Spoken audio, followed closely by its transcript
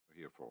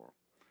for.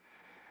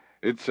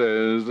 It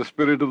says, "The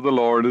Spirit of the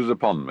Lord is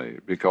upon me,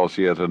 because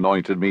he hath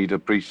anointed me to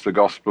preach the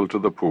gospel to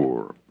the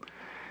poor.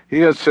 He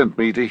hath sent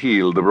me to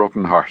heal the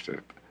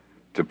brokenhearted,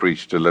 to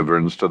preach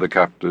deliverance to the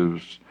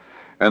captives,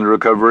 and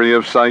recovery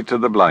of sight to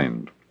the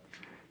blind,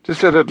 to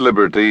set at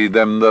liberty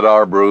them that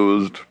are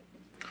bruised."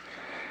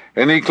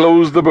 And he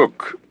closed the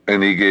book,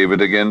 and he gave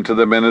it again to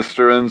the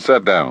minister, and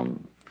sat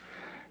down.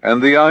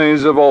 And the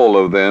eyes of all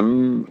of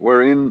them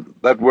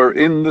that were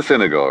in the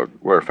synagogue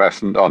were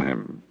fastened on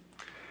him.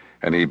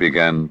 And he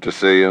began to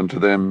say unto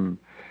them,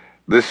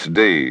 "This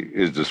day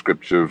is the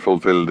scripture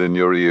fulfilled in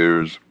your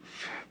ears."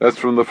 That's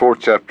from the 4th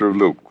chapter of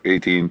Luke,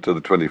 18 to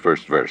the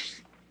 21st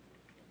verse.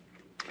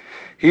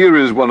 Here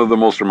is one of the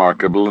most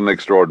remarkable and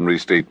extraordinary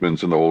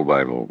statements in the whole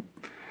Bible.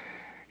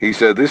 He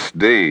said, "This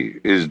day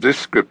is this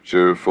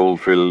scripture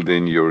fulfilled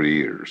in your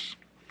ears."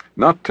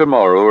 Not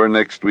tomorrow or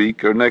next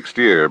week or next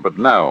year, but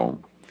now,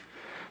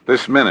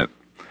 this minute.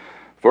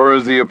 For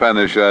as the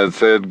Upanishad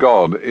said,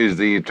 God is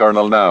the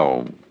eternal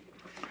now.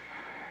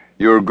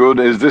 Your good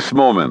is this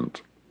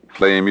moment.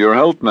 Claim your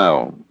health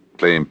now.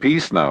 Claim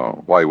peace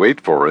now. Why wait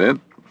for it?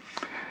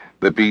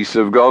 The peace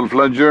of God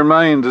floods your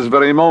mind this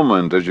very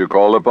moment. As you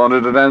call upon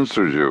it, it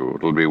answers you.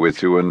 It will be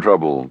with you in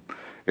trouble.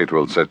 It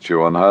will set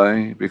you on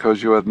high,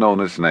 because you have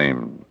known its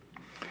name.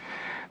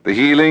 The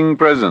healing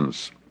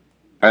presence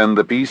and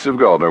the peace of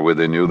God are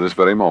within you this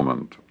very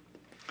moment.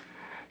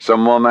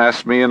 Someone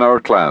asked me in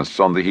our class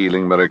on the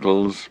healing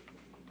miracles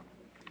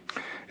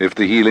if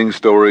the healing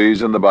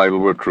stories in the Bible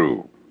were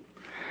true.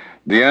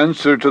 The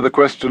answer to the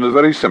question is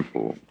very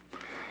simple.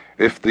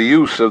 If the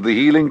use of the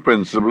healing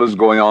principle is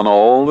going on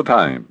all the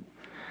time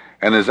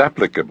and is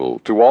applicable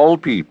to all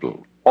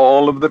people,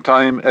 all of the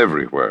time,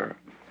 everywhere,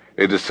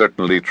 it is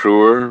certainly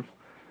truer,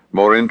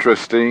 more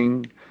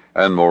interesting,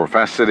 and more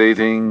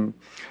fascinating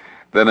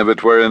than if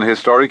it were an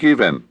historic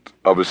event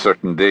of a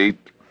certain date,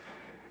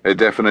 a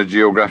definite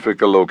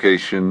geographical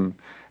location,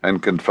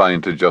 and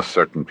confined to just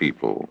certain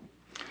people.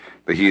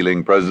 The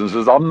healing presence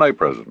is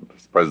omnipresent.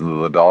 It's present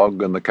in the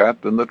dog and the cat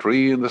and the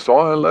tree and the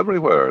soil,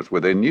 everywhere. It's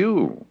within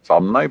you. It's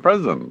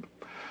omnipresent.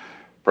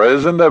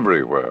 Present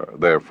everywhere.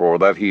 Therefore,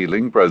 that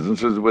healing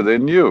presence is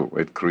within you.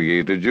 It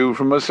created you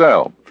from a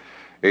cell.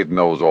 It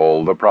knows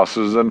all the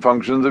processes and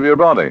functions of your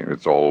body.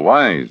 It's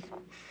all-wise.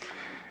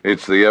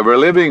 It's the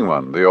ever-living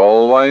one, the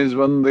all-wise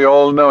one, the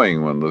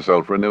all-knowing one, the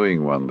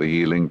self-renewing one, the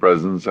healing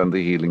presence and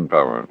the healing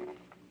power.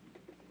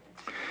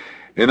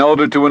 In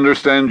order to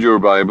understand your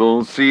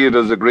Bible, see it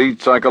as a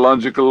great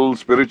psychological,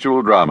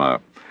 spiritual drama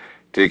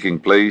taking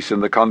place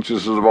in the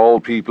consciousness of all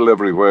people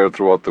everywhere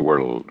throughout the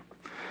world.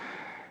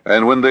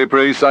 And when they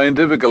pray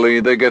scientifically,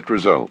 they get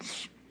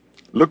results.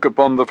 Look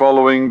upon the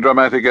following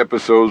dramatic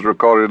episodes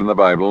recorded in the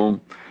Bible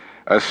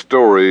as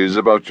stories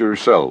about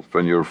yourself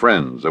and your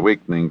friends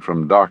awakening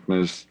from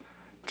darkness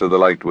to the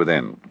light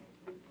within.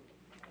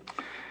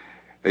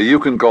 You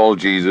can call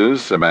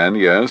Jesus a man,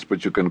 yes,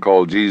 but you can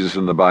call Jesus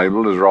in the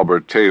Bible as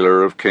Robert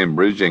Taylor of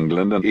Cambridge,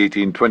 England, in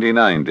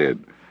 1829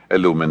 did,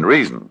 illumine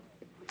reason.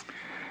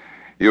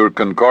 Your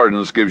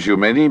concordance gives you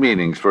many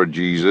meanings for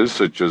Jesus,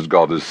 such as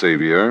God is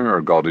Savior,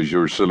 or God is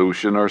your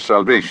solution or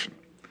salvation.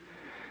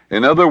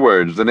 In other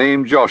words, the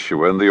name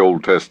Joshua in the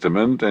Old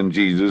Testament and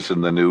Jesus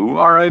in the New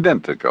are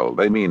identical.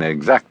 They mean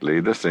exactly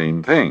the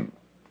same thing.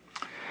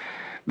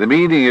 The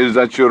meaning is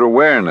that your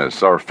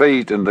awareness or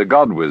faith in the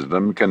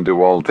God-wisdom can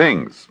do all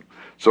things.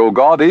 So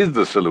God is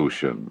the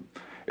solution,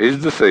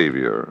 is the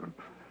Savior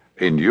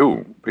in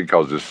you,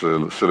 because it's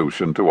the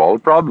solution to all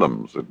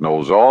problems. It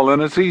knows all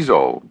and it sees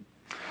all.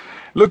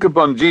 Look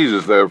upon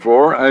Jesus,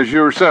 therefore, as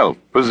yourself,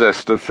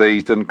 possessed of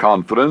faith and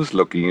confidence,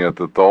 looking at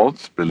the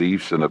thoughts,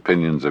 beliefs, and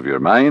opinions of your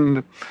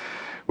mind,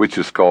 which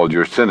is called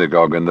your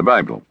synagogue in the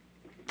Bible,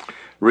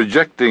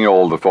 rejecting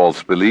all the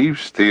false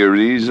beliefs,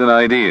 theories, and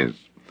ideas,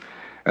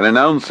 and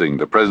announcing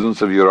the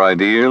presence of your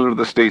ideal or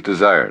the state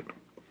desired.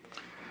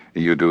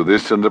 You do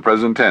this in the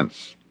present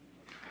tense.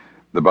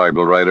 The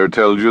Bible writer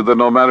tells you that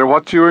no matter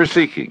what you are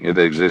seeking, it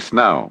exists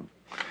now.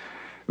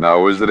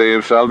 Now is the day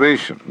of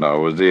salvation.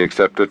 Now is the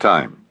accepted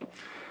time.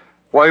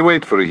 Why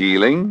wait for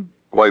healing?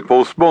 Why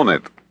postpone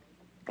it?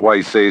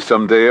 Why say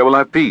someday I will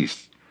have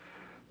peace?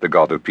 The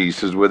God of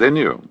peace is within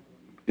you.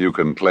 You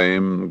can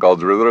claim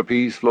God's river of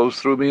peace flows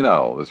through me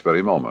now, this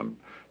very moment,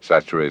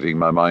 saturating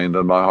my mind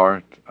and my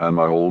heart and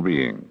my whole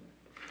being.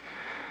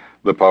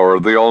 The power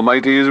of the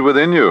Almighty is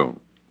within you.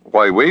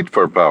 Why wait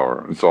for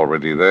power? It's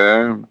already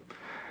there.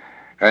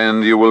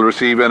 And you will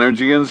receive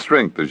energy and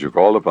strength as you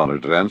call upon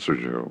it. It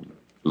answers you.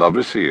 Love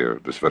is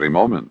here, this very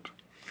moment.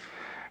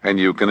 And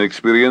you can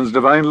experience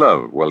divine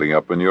love welling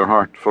up in your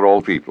heart for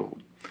all people.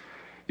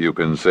 You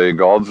can say,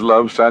 God's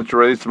love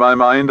saturates my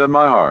mind and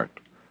my heart,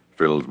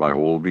 fills my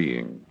whole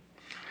being.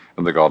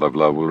 And the God of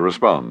love will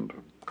respond.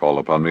 Call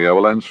upon me, I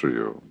will answer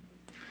you.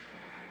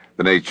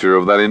 The nature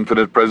of that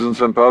infinite presence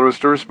and power is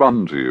to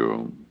respond to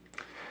you.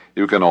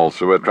 You can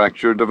also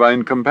attract your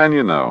divine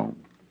companion now.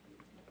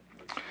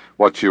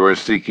 What you are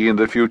seeking in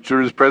the future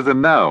is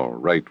present now,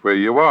 right where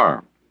you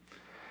are.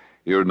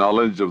 Your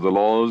knowledge of the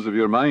laws of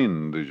your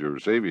mind is your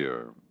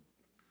Savior.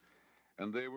 And they were